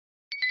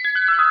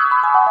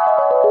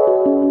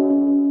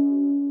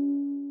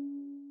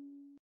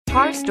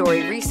Car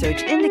Story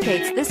research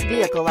indicates this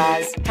vehicle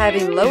as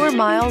having lower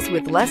miles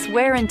with less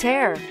wear and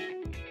tear.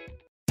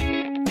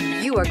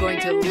 You are going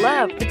to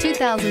love the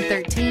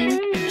 2013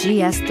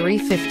 GS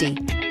 350.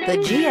 The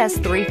GS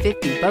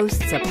 350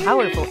 boasts a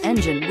powerful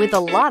engine with a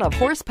lot of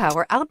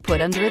horsepower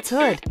output under its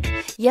hood.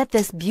 Yet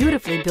this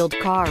beautifully built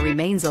car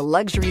remains a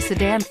luxury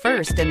sedan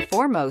first and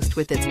foremost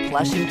with its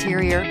plush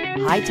interior,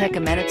 high-tech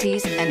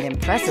amenities, and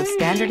impressive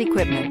standard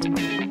equipment,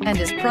 and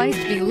is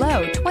priced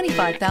below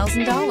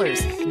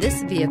 $25,000.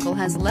 This vehicle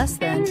has less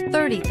than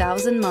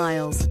 30,000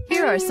 miles.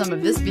 Here are some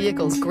of this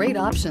vehicle's great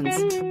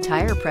options: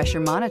 tire pressure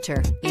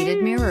monitor,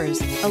 heated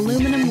mirrors,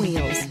 aluminum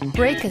wheels,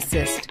 brake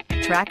assist,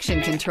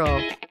 traction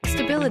control,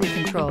 stability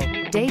control,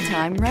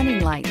 daytime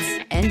running lights,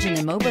 engine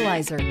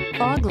immobilizer,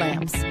 fog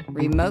lamps,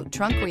 remote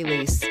trunk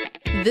release.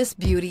 This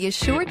beauty is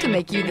sure to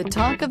make you the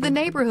talk of the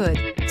neighborhood,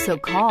 so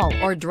call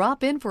or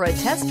drop in for a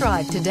test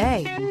drive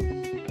today.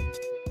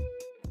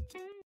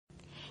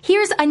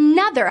 Here's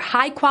another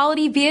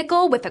high-quality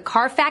vehicle with a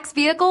Carfax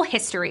Vehicle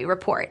History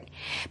Report.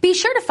 Be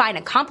sure to find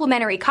a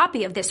complimentary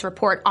copy of this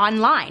report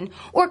online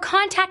or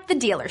contact the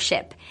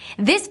dealership.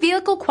 This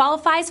vehicle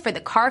qualifies for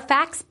the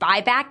Carfax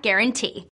Buyback Guarantee.